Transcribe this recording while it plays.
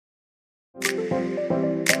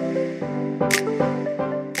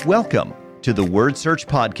Welcome to the Word Search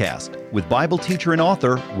Podcast with Bible teacher and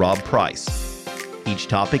author Rob Price. Each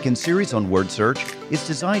topic and series on Word Search is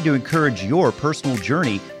designed to encourage your personal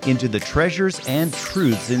journey into the treasures and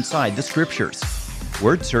truths inside the Scriptures.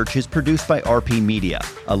 Word Search is produced by RP Media,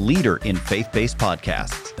 a leader in faith-based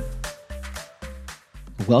podcasts.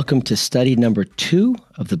 Welcome to study number 2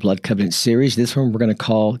 of the Blood Covenant series. This one we're going to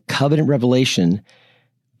call Covenant Revelation,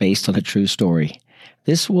 based on a true story.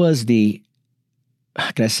 This was the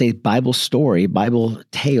Bible story, Bible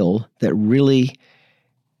tale that really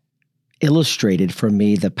illustrated for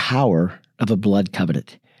me the power of a blood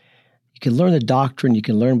covenant. You can learn the doctrine, you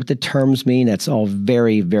can learn what the terms mean. That's all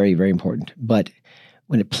very, very, very important. But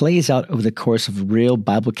when it plays out over the course of real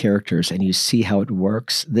Bible characters and you see how it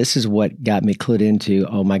works, this is what got me clued into,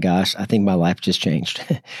 oh my gosh, I think my life just changed.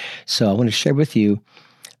 So I want to share with you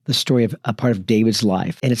the story of a part of David's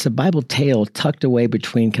life. And it's a Bible tale tucked away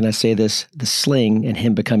between, the sling and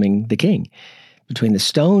him becoming the king, between the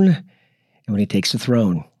stone and when he takes the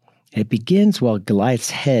throne. And it begins while Goliath's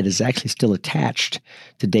head is actually still attached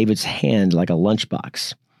to David's hand like a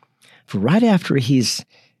lunchbox. For right after he's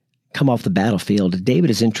come off the battlefield, David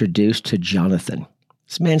is introduced to Jonathan.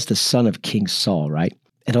 This man's the son of King Saul, right?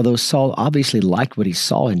 And although Saul obviously liked what he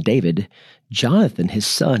saw in David, Jonathan, his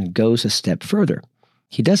son, goes a step further.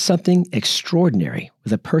 He does something extraordinary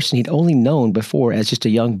with a person he'd only known before as just a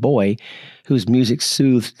young boy whose music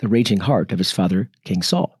soothed the raging heart of his father, King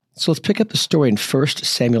Saul. So let's pick up the story in 1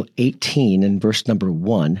 Samuel 18 and verse number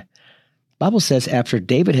 1. The Bible says, after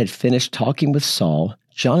David had finished talking with Saul,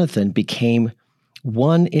 Jonathan became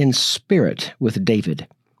one in spirit with David,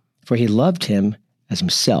 for he loved him as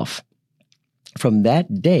himself. From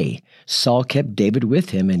that day, Saul kept David with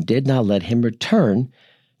him and did not let him return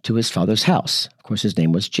to his father's house. Of course, his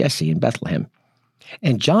name was Jesse in Bethlehem.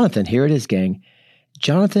 And Jonathan, here it is, gang,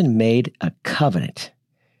 Jonathan made a covenant.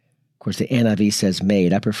 Of course, the NIV says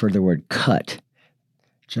made. I prefer the word cut.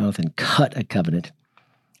 Jonathan cut a covenant.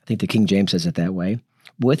 I think the King James says it that way,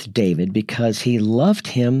 with David because he loved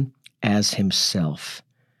him as himself.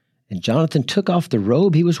 And Jonathan took off the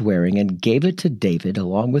robe he was wearing and gave it to David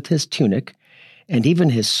along with his tunic and even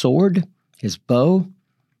his sword, his bow,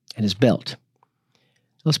 and his belt.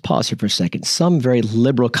 Let's pause here for a second. Some very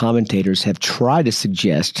liberal commentators have tried to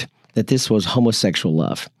suggest that this was homosexual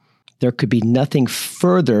love. There could be nothing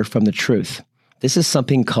further from the truth. This is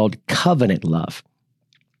something called covenant love.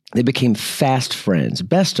 They became fast friends,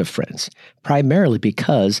 best of friends, primarily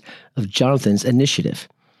because of Jonathan's initiative.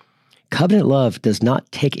 Covenant love does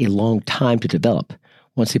not take a long time to develop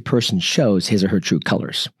once a person shows his or her true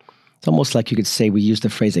colors. It's almost like you could say we use the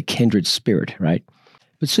phrase a kindred spirit, right?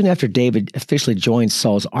 But soon after David officially joins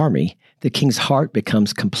Saul's army, the king's heart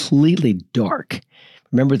becomes completely dark.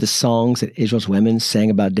 Remember the songs that Israel's women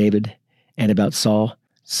sang about David and about Saul?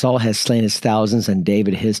 Saul has slain his thousands and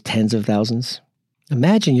David his tens of thousands.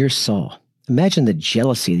 Imagine you're Saul. Imagine the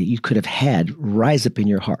jealousy that you could have had rise up in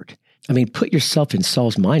your heart. I mean, put yourself in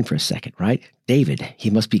Saul's mind for a second, right? David, he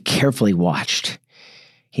must be carefully watched.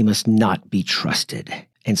 He must not be trusted.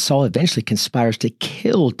 And Saul eventually conspires to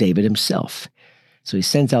kill David himself. So he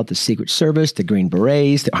sends out the Secret Service, the Green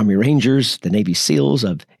Berets, the Army Rangers, the Navy SEALs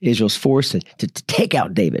of Israel's force to take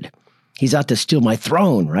out David. He's out to steal my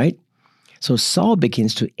throne, right? So Saul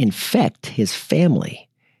begins to infect his family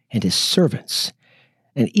and his servants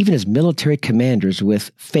and even his military commanders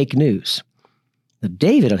with fake news. Now,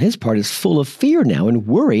 David, on his part, is full of fear now and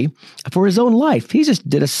worry for his own life. He just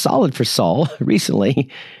did a solid for Saul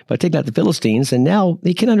recently by taking out the Philistines, and now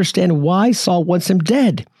he can understand why Saul wants him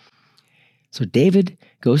dead. So David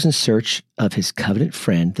goes in search of his covenant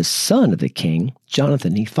friend, the son of the king,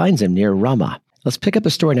 Jonathan. He finds him near Ramah. Let's pick up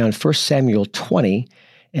the story now in 1 Samuel 20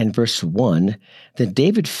 and verse 1. Then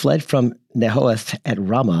David fled from Nahoth at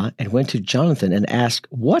Ramah and went to Jonathan and asked,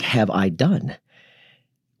 "What have I done?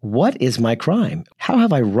 What is my crime? How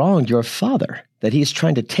have I wronged your father that he is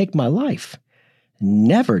trying to take my life?"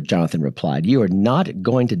 "Never," Jonathan replied. "You are not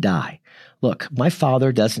going to die. Look, my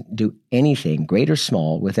father doesn't do anything, great or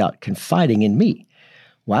small, without confiding in me.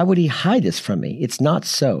 Why would he hide this from me? It's not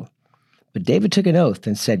so." But David took an oath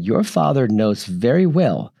and said, "Your father knows very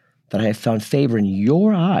well that I have found favor in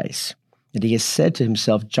your eyes." And he has said to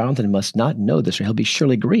himself, "Jonathan must not know this, or he'll be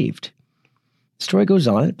surely grieved." The story goes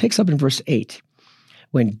on. It picks up in verse 8.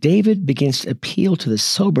 When David begins to appeal to the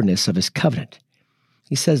soberness of his covenant,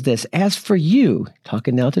 he says this, "As for you,"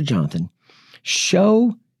 talking now to Jonathan,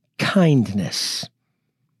 "show kindness."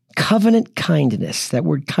 Covenant kindness. That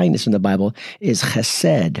word kindness in the Bible is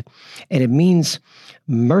chesed, and it means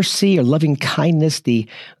mercy or loving kindness, the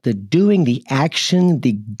doing, the action,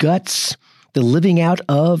 the guts the living out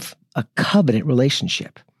of a covenant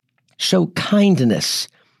relationship. Show kindness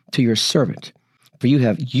to your servant, for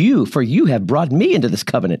you have brought me into this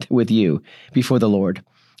covenant with you before the Lord.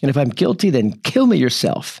 And if I'm guilty, then kill me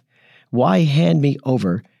yourself. Why hand me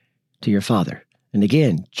over to your father? And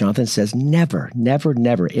again, Jonathan says, never, never,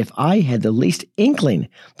 never. If I had the least inkling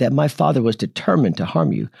that my father was determined to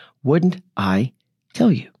harm you, wouldn't I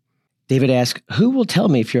tell you? David asked, who will tell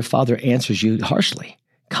me if your father answers you harshly?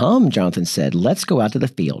 Come, Jonathan said, let's go out to the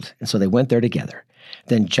field. And so they went there together.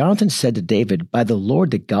 Then Jonathan said to David, by the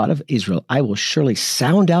Lord, the God of Israel, I will surely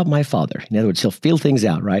sound out my father. In other words, he'll feel things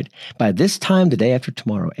out, right? By this time, the day after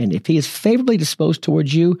tomorrow. And if he is favorably disposed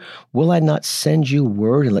towards you, will I not send you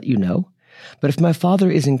word and let you know? But if my father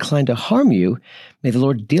is inclined to harm you, may the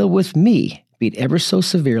Lord deal with me, be it ever so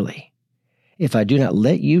severely, if I do not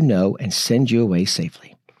let you know and send you away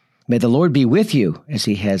safely. May the Lord be with you, as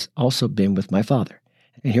he has also been with my father.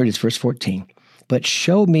 And here it is, verse 14. But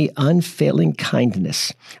show me unfailing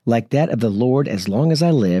kindness, like that of the Lord as long as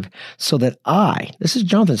I live, so that this is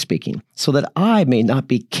Jonathan speaking, so that I may not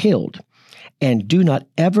be killed, and do not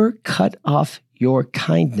ever cut off your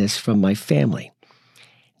kindness from my family.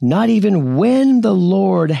 Not even when the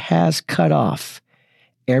Lord has cut off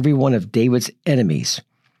every one of David's enemies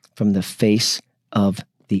from the face of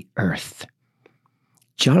the earth.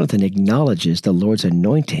 Jonathan acknowledges the Lord's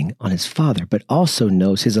anointing on his father, but also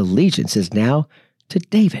knows his allegiance is now to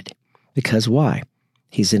David. Because why?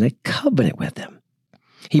 He's in a covenant with him.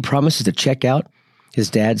 He promises to check out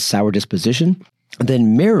his dad's sour disposition, and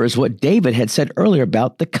then mirrors what David had said earlier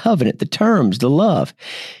about the covenant, the terms, the love.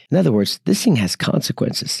 In other words, this thing has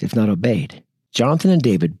consequences if not obeyed. Jonathan and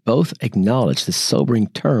David both acknowledge the sobering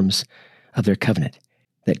terms of their covenant.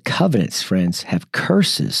 That covenants, friends, have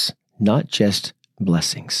curses, not just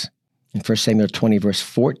blessings. In 1 Samuel 20, verse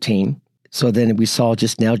 14, so then we saw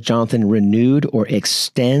just now Jonathan renewed or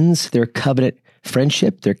extends their covenant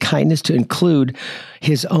friendship, their kindness to include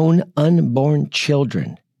his own unborn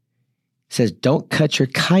children. It says, don't cut your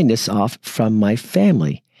kindness off from my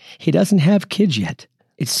family. He doesn't have kids yet.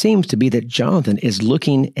 It seems to be that Jonathan is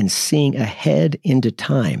looking and seeing ahead into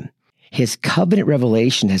time. His covenant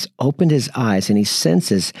revelation has opened his eyes, and he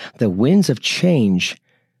senses the winds of change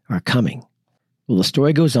are coming. Well, the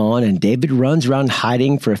story goes on, and David runs around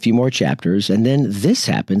hiding for a few more chapters, and then this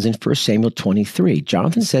happens in 1 Samuel 23.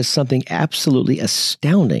 Jonathan says something absolutely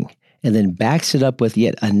astounding, and then backs it up with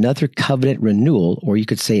yet another covenant renewal, or you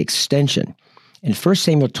could say extension. In 1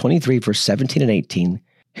 Samuel 23, verse 17 and 18,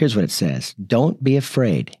 here's what it says. Don't be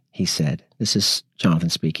afraid, he said. This is Jonathan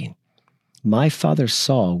speaking. My father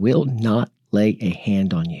Saul will not lay a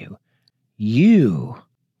hand on you. You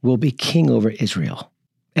will be king over Israel,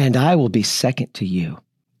 and I will be second to you.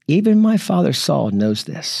 Even my father Saul knows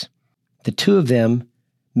this. The two of them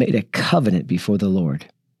made a covenant before the Lord.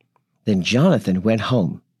 Then Jonathan went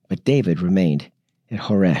home, but David remained at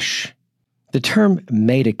Horesh. The term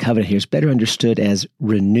made a covenant here is better understood as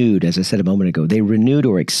renewed, as I said a moment ago. They renewed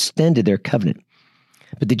or extended their covenant.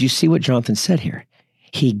 But did you see what Jonathan said here?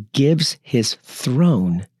 He gives his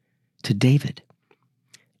throne to David.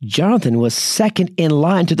 Jonathan was second in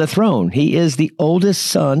line to the throne. He is the oldest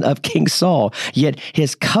son of King Saul, yet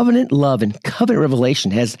his covenant love and covenant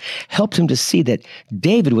revelation has helped him to see that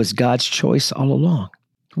David was God's choice all along.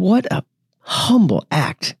 What a humble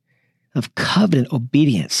act of covenant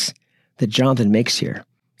obedience that Jonathan makes here.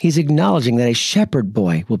 He's acknowledging that a shepherd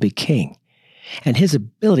boy will be king, and his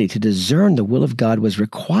ability to discern the will of God was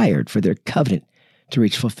required for their covenant to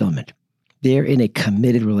reach fulfillment. They're in a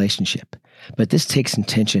committed relationship, but this takes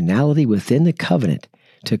intentionality within the covenant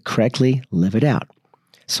to correctly live it out.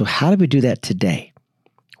 So how do we do that today?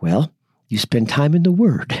 Well, you spend time in the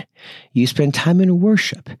Word. You spend time in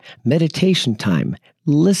worship, meditation time,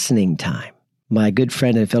 listening time. My good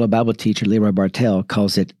friend and fellow Bible teacher, Leroy Bartell,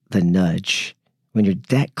 calls it the nudge. When you're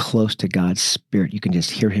that close to God's Spirit, you can just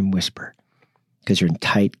hear him whisper because you're in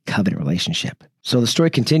tight covenant relationship. So the story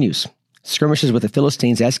continues. Skirmishes with the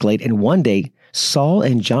Philistines escalate, and one day, Saul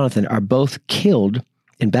and Jonathan are both killed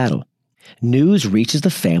in battle. News reaches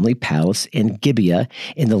the family palace in Gibeah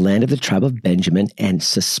in the land of the tribe of Benjamin, and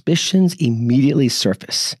suspicions immediately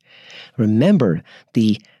surface. Remember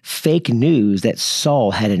the fake news that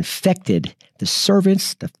Saul had infected the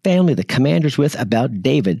servants, the family, the commanders with about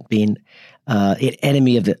David being an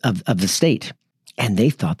enemy of the state. And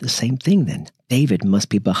they thought the same thing then. David must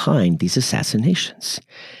be behind these assassinations.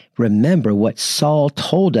 Remember what Saul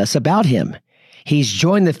told us about him. He's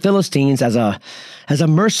joined the Philistines as a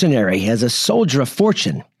mercenary, as a soldier of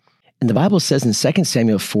fortune. And the Bible says in 2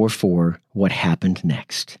 Samuel 4:4 what happened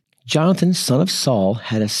next. Jonathan, son of Saul,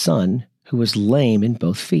 had a son who was lame in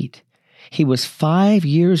both feet. He was 5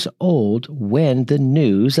 years old when the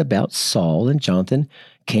news about Saul and Jonathan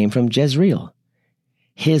came from Jezreel.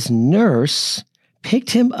 His nurse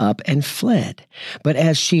picked him up and fled, but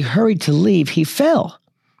as she hurried to leave, he fell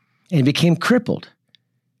and became crippled,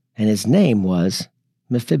 and his name was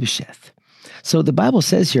Mephibosheth. So the Bible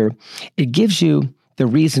says here, it gives you the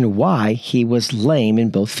reason why he was lame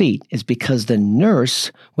in both feet is because the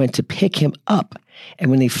nurse went to pick him up.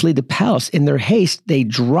 And when they fled the palace, in their haste, they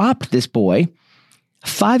dropped this boy, a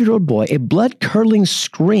 5-year-old boy. A blood-curdling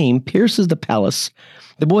scream pierces the palace.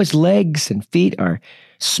 The boy's legs and feet are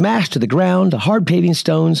smashed to the ground, hard paving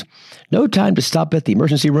stones. No time to stop at the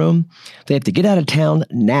emergency room. They have to get out of town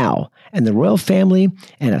now. And the royal family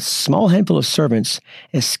and a small handful of servants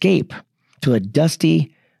escape to a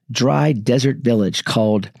dusty, dry desert village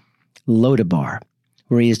called Lodabar,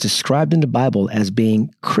 where he is described in the Bible as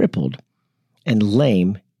being crippled and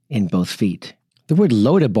lame in both feet. The word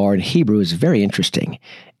Lodabar in Hebrew is very interesting,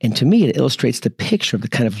 and to me it illustrates the picture of the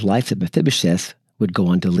kind of life that Mephibosheth would go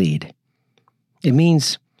on to lead. It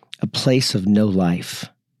means a place of no life,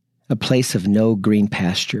 a place of no green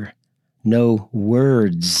pasture, no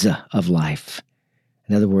words of life.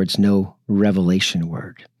 In other words, no revelation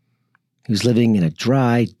word. He was living in a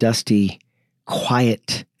dry, dusty,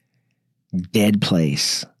 quiet, dead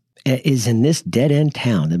place. It is in this dead-end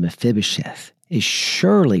town that Mephibosheth is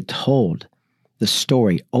surely told the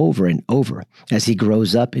story over and over as he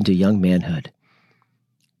grows up into young manhood.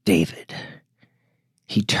 David,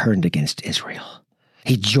 he turned against Israel.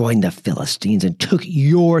 He joined the Philistines and took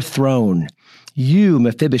your throne. You,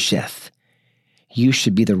 Mephibosheth, you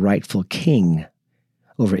should be the rightful king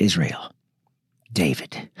over Israel.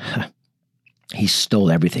 David, he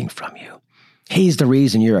stole everything from you. He's the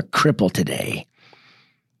reason you're a cripple today.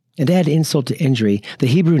 And to add insult to injury, the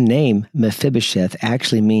Hebrew name Mephibosheth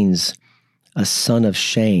actually means a son of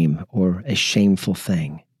shame or a shameful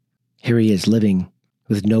thing. Here he is living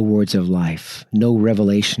with no words of life, no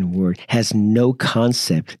revelation word, has no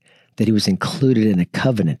concept that he was included in a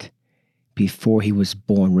covenant before he was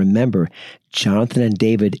born. Remember, Jonathan and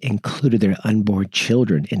David included their unborn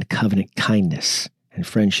children in covenant kindness and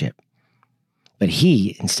friendship. But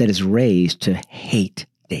he instead is raised to hate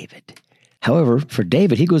David. However, for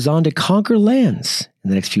David, he goes on to conquer lands in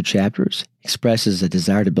the next few chapters, expresses a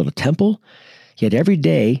desire to build a temple, yet every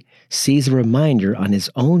day sees a reminder on his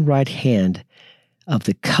own right hand of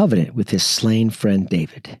the covenant with his slain friend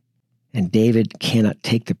David. And David cannot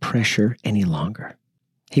take the pressure any longer.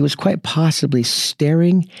 He was quite possibly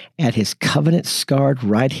staring at his covenant-scarred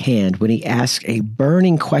right hand when he asked a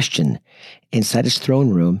burning question inside his throne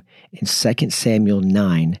room in 2 Samuel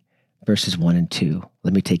 9, verses 1 and 2.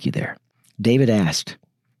 Let me take you there. David asked,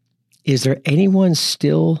 "Is there anyone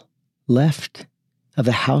still left of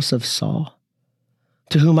the house of Saul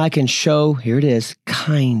to whom I can show," here it is,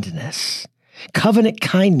 "kindness, covenant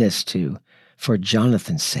kindness to, for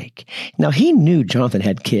Jonathan's sake?" Now, he knew Jonathan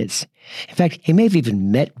had kids. In fact, he may have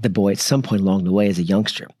even met the boy at some point along the way as a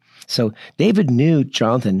youngster. So David knew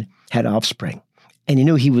Jonathan had offspring, and he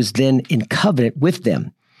knew he was then in covenant with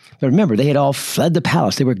them. But remember, they had all fled the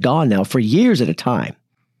palace. They were gone now for years at a time.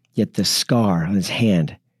 Yet the scar on his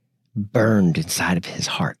hand burned inside of his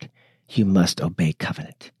heart. You must obey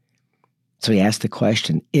covenant. So he asked the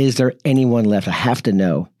question, is there anyone left? I have to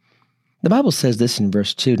know. The Bible says this in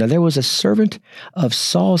verse 2. Now, there was a servant of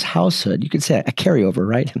Saul's household. You could say a carryover,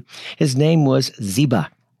 right? His name was Ziba.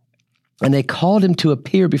 And they called him to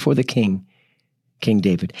appear before the king, King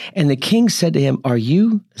David. And the king said to him, "Are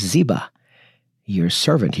you Ziba?" "Your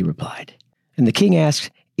servant," he replied. And the king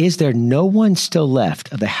asked, "Is there no one still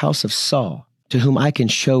left of the house of Saul to whom I can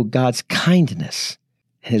show God's kindness?"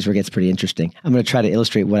 And here's where it gets pretty interesting. I'm going to try to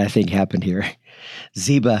illustrate what I think happened here.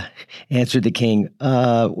 Ziba answered the king,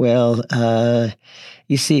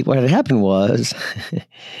 you see, what had happened was,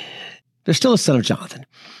 there's still a son of Jonathan.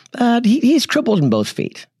 He's crippled in both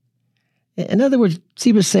feet. In other words,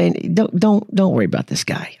 Ziba's saying, don't worry about this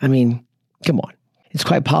guy. I mean, come on. It's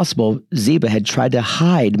quite possible Ziba had tried to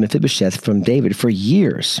hide Mephibosheth from David for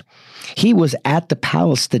years. He was at the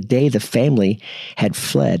palace the day the family had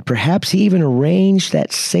fled. Perhaps he even arranged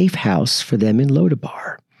that safe house for them in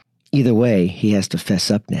Lodabar. Either way, he has to fess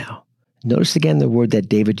up now. Notice again the word that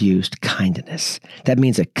David used, kindness. That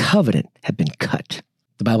means a covenant had been cut.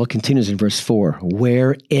 The Bible continues in verse 4.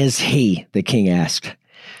 "Where is he?" the king asked.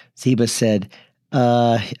 Ziba said,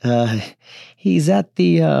 He's at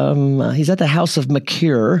the house of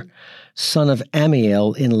Machir, son of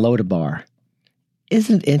Amiel, in Lodabar."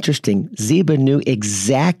 Isn't it interesting? Ziba knew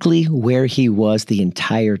exactly where he was the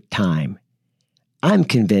entire time. I'm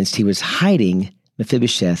convinced he was hiding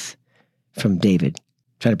Mephibosheth from David.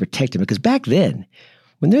 trying to protect him. Because back then,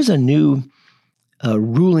 when there's a new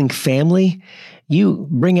ruling family, you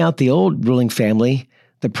bring out the old ruling family,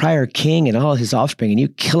 the prior king and all his offspring, and you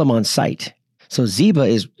kill him on sight. So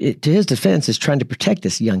Ziba to his defense, is trying to protect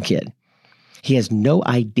this young kid. He has no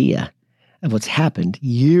idea of what's happened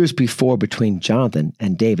years before between Jonathan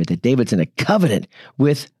and David, that David's in a covenant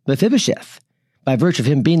with Mephibosheth by virtue of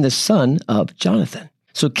him being the son of Jonathan.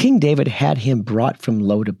 So King David had him brought from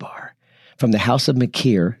Lodabar, from the house of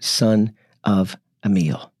Machir, son of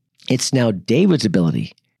Amiel. It's now David's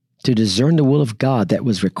ability to discern the will of God that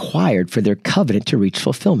was required for their covenant to reach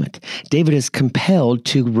fulfillment. David is compelled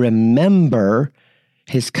to remember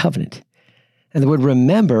his covenant. And the word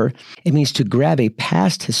remember, it means to grab a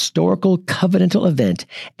past historical covenantal event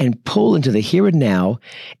and pull into the here and now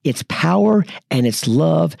its power and its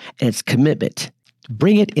love and its commitment.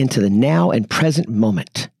 Bring it into the now and present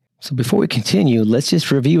moment. So before we continue, let's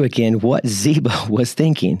just review again what Ziba was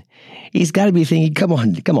thinking. He's got to be thinking, come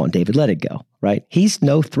on, David, let it go, right? He's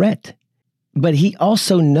no threat. But he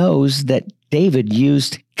also knows that David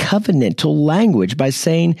used covenantal language by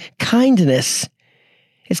saying kindness.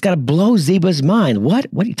 It's got to blow Ziba's mind. What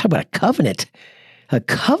are you talking about? A covenant? A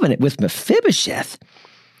covenant with Mephibosheth?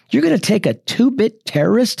 You're going to take a two-bit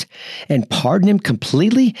terrorist and pardon him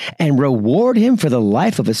completely and reward him for the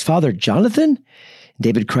life of his father Jonathan?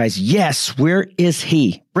 David cries, yes, where is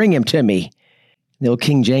he? Bring him to me. The old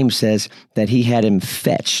King James says that he had him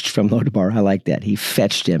fetched from Lodabar. I like that. He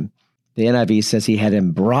fetched him. The NIV says he had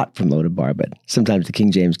him brought from Lodabar, but sometimes the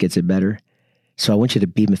King James gets it better. So I want you to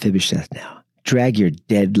be Mephibosheth now. Drag your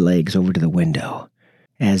dead legs over to the window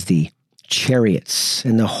as the chariots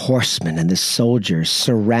and the horsemen and the soldiers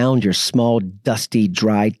surround your small, dusty,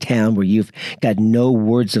 dry town where you've got no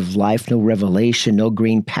words of life, no revelation, no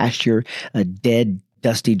green pasture, a dead,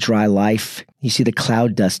 dusty, dry life. You see the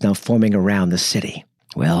cloud dust now forming around the city.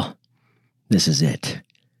 Well, this is it.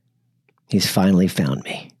 He's finally found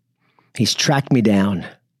me. He's tracked me down.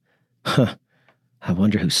 I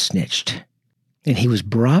wonder who snitched. And he was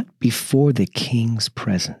brought before the king's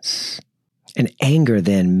presence. And anger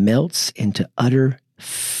then melts into utter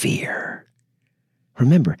fear.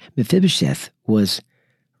 Remember, Mephibosheth was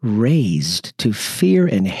raised to fear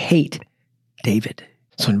and hate David.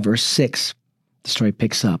 So in verse 6, the story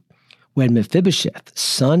picks up. When Mephibosheth,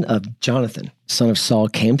 son of Jonathan, son of Saul,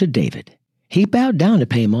 came to David, he bowed down to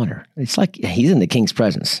pay him honor. It's like he's in the king's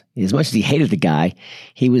presence. As much as he hated the guy,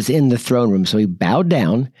 he was in the throne room, so he bowed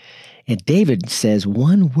down. And David says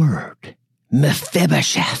one word,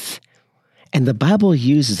 Mephibosheth. And the Bible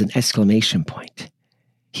uses an exclamation point.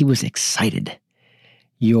 He was excited.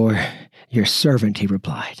 Your servant, he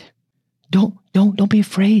replied. Don't be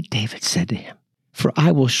afraid, David said to him, for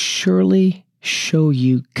I will surely show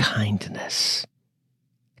you kindness,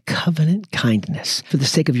 covenant kindness, for the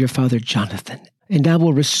sake of your father Jonathan. And I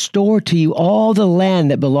will restore to you all the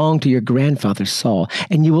land that belonged to your grandfather Saul,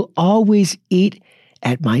 and you will always eat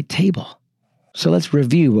at my table. So let's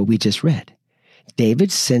review what we just read.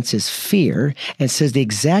 David senses fear and says the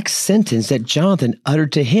exact sentence that Jonathan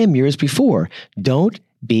uttered to him years before. Don't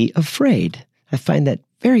be afraid. I find that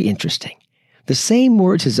very interesting. The same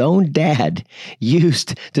words his own dad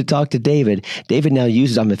used to talk to David, David now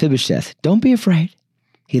uses on Mephibosheth. Don't be afraid.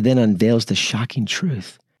 He then unveils the shocking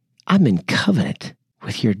truth. I'm in covenant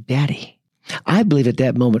with your daddy. I believe at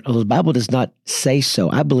that moment, although the Bible does not say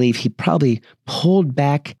so, I believe he probably pulled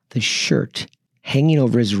back the shirt hanging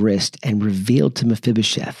over his wrist and revealed to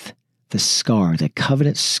Mephibosheth the scar, the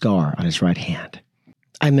covenant scar on his right hand.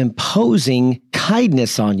 I'm imposing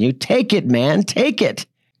kindness on you. Take it, man, take it.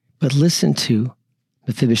 But listen to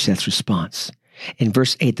Mephibosheth's response. In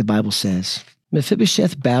verse 8, the Bible says,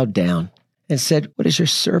 Mephibosheth bowed down and said, what is your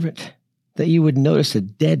servant that you would notice a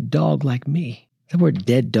dead dog like me? The word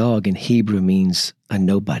dead dog in Hebrew means a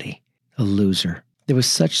nobody, a loser. There was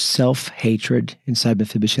such self-hatred inside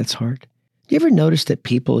Mephibosheth's heart. Do you ever notice that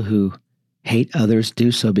people who hate others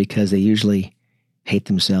do so because they usually hate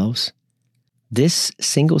themselves? This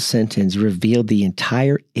single sentence revealed the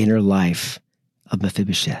entire inner life of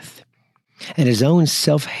Mephibosheth. And his own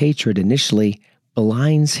self-hatred initially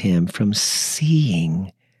blinds him from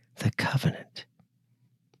seeing the covenant.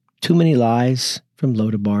 Too many lies from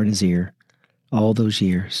Lodabar in his ear all those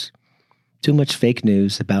years. Too much fake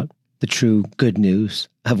news about the true good news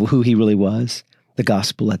of who he really was, the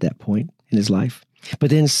gospel at that point in his life. But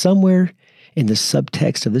then somewhere in the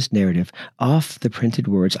subtext of this narrative, off the printed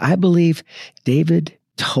words, I believe David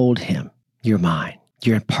told him, you're mine.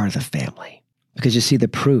 You're a part of the family. Because you see, the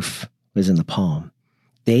proof was in the palm.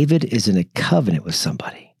 David is in a covenant with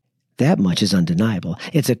somebody. That much is undeniable.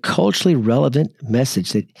 It's a culturally relevant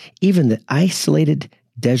message that even the isolated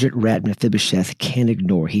desert rat Mephibosheth can't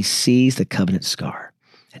ignore. He sees the covenant scar,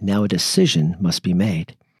 and now a decision must be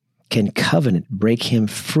made. Can covenant break him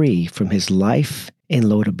free from his life in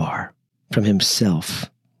Lodabar, from himself?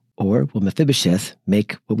 Or will Mephibosheth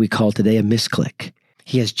make what we call today a misclick?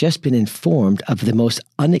 He has just been informed of the most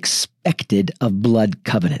unexpected of blood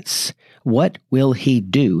covenants. What will he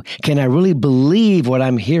do? Can I really believe what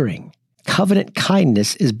I'm hearing? Covenant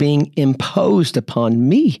kindness is being imposed upon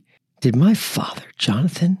me. Did my father,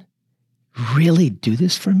 Jonathan, really do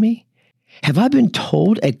this for me? Have I been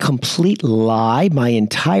told a complete lie my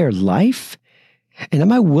entire life? And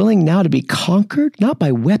am I willing now to be conquered, not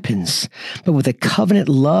by weapons, but with a covenant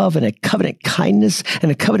love and a covenant kindness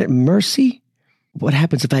and a covenant mercy? What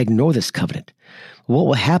happens if I ignore this covenant? What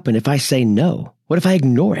will happen if I say no? What if I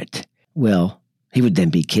ignore it? Well, he would then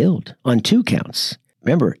be killed on 2 counts.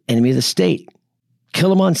 Remember, enemy of the state.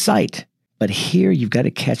 Kill him on sight. But here you've got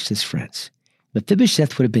to catch this, friends.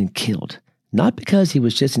 Mephibosheth would have been killed, not because he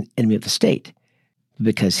was just an enemy of the state, but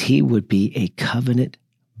because he would be a covenant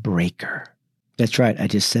breaker. That's right, I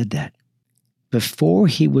just said that. Before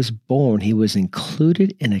he was born, he was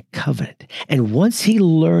included in a covenant. And once he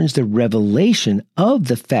learns the revelation of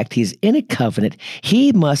the fact he's in a covenant,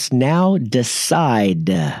 he must now decide,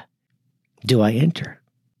 do I enter?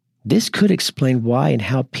 This could explain why and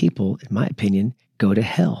how people, in my opinion, go to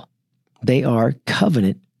hell. They are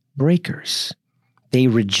covenant breakers. They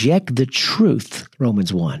reject the truth,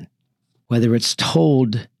 Romans 1, whether it's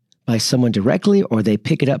told by someone directly or they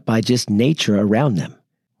pick it up by just nature around them.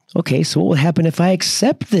 Okay, so what will happen if I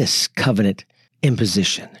accept this covenant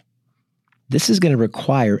imposition? This is going to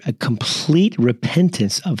require a complete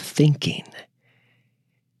repentance of thinking.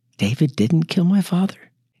 David didn't kill my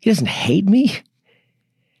father. He doesn't hate me.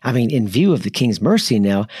 I mean, in view of the king's mercy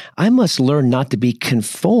now, I must learn not to be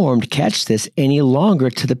conformed, catch this, any longer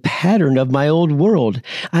to the pattern of my old world.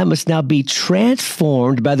 I must now be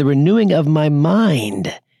transformed by the renewing of my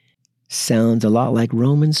mind. Sounds a lot like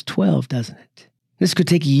Romans 12, doesn't it? This could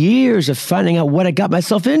take years of finding out what I got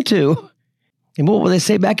myself into. And what will they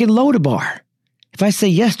say back in Lodabar? If I say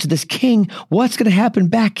yes to this king, what's going to happen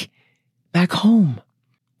back home?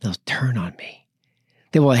 They'll turn on me.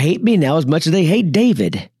 They will hate me now as much as they hate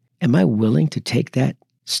David. Am I willing to take that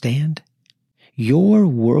stand? Your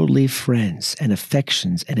worldly friends and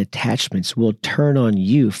affections and attachments will turn on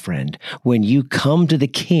you, friend, when you come to the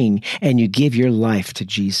king and you give your life to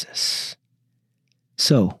Jesus.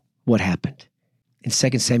 So, what happened? In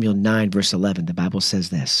 2 Samuel 9, verse 11, the Bible says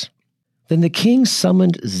this. Then the king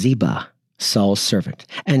summoned Ziba, Saul's servant,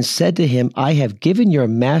 and said to him, I have given your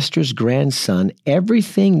master's grandson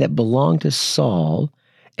everything that belonged to Saul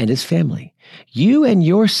and his family. You and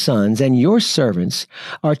your sons and your servants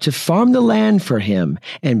are to farm the land for him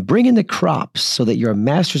and bring in the crops so that your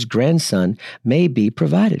master's grandson may be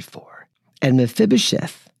provided for. And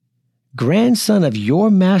Mephibosheth, grandson of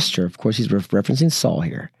your master, of course he's referencing Saul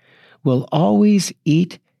here, will always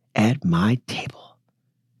eat at my table.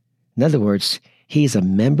 In other words, he is a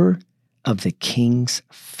member of the king's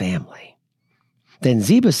family. Then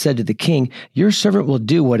Ziba said to the king, your servant will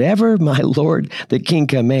do whatever my lord the king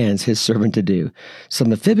commands his servant to do. So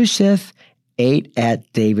Mephibosheth ate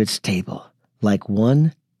at David's table like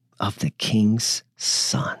one of the king's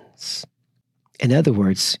sons. In other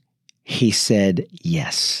words, he said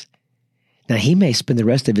yes. Now, he may spend the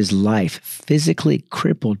rest of his life physically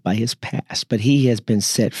crippled by his past, but he has been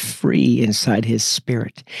set free inside his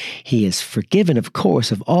spirit. He is forgiven, of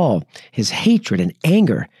course, of all his hatred and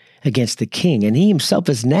anger against the king, and he himself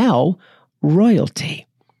is now royalty.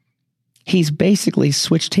 He's basically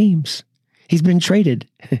switched teams. He's been traded.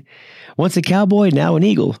 Once a cowboy, now an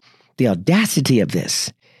eagle. The audacity of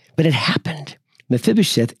this. But it happened.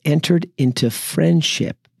 Mephibosheth entered into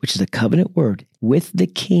friendship, which is a covenant word, with the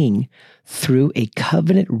king through a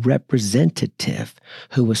covenant representative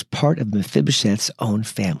who was part of Mephibosheth's own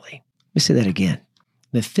family. Let me say that again.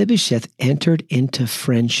 Mephibosheth entered into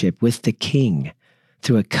friendship with the king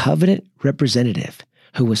through a covenant representative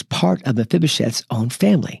who was part of Mephibosheth's own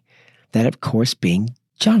family, that of course being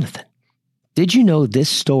Jonathan. Did you know this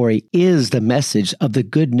story is the message of the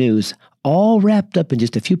good news, all wrapped up in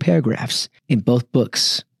just a few paragraphs in both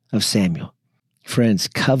books of Samuel? Friends,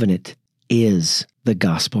 covenant is the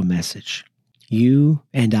gospel message. You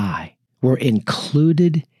and I were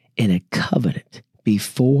included in a covenant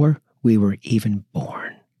before we were even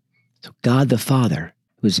born. So God the Father,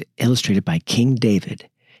 who was illustrated by King David,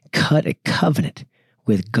 cut a covenant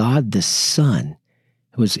with God the Son,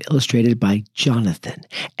 who was illustrated by Jonathan,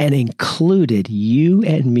 and included you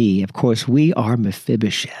and me, of course we are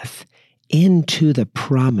Mephibosheth, into the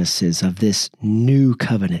promises of this new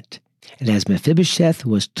covenant. And as Mephibosheth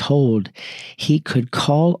was told he could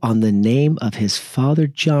call on the name of his father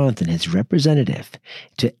Jonathan, his representative,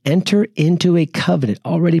 to enter into a covenant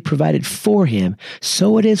already provided for him,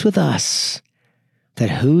 so it is with us,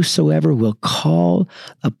 that whosoever will call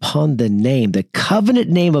upon the name, the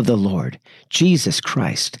covenant name of the Lord, Jesus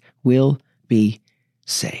Christ, will be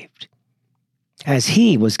saved. As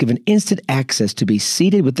he was given instant access to be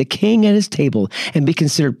seated with the king at his table and be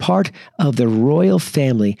considered part of the royal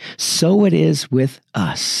family, so it is with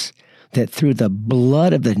us, that through the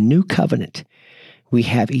blood of the new covenant, we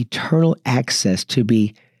have eternal access to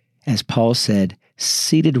be, as Paul said,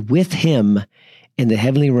 seated with him in the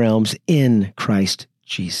heavenly realms in Christ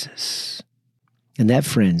Jesus. And that,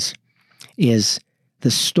 friends, is the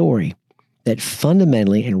story that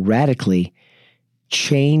fundamentally and radically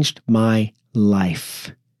changed my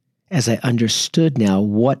life as I understood now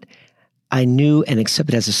what I knew and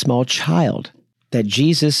accepted as a small child, that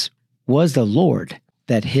Jesus was the Lord,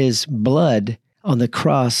 that his blood on the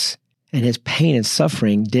cross and his pain and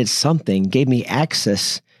suffering did something, gave me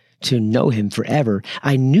access to know him forever.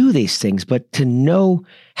 I knew these things, but to know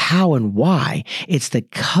how and why, it's the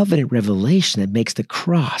covenant revelation that makes the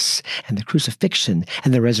cross and the crucifixion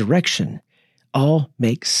and the resurrection all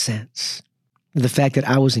make sense. The fact that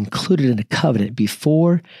I was included in a covenant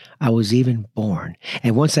before I was even born.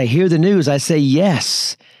 And once I hear the news, I say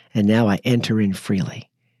yes, and now I enter in freely.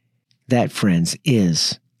 That, friends,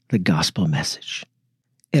 is the gospel message.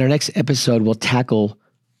 In our next episode, we'll tackle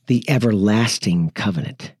the everlasting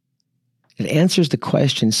covenant. It answers the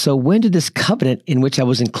question, so when did this covenant in which I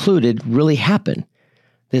was included really happen?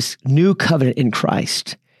 This new covenant in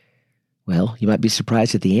Christ? Well, you might be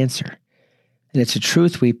surprised at the answer. And it's a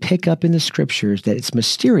truth we pick up in the scriptures that it's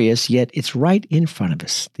mysterious, yet it's right in front of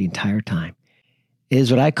us the entire time. It is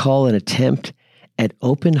what I call an attempt at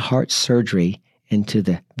open heart surgery into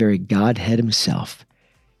the very Godhead himself.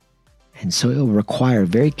 And so it will require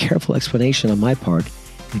very careful explanation on my part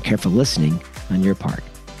and careful listening on your part.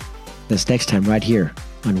 That's next time right here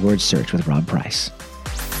on Word Search with Rob Price.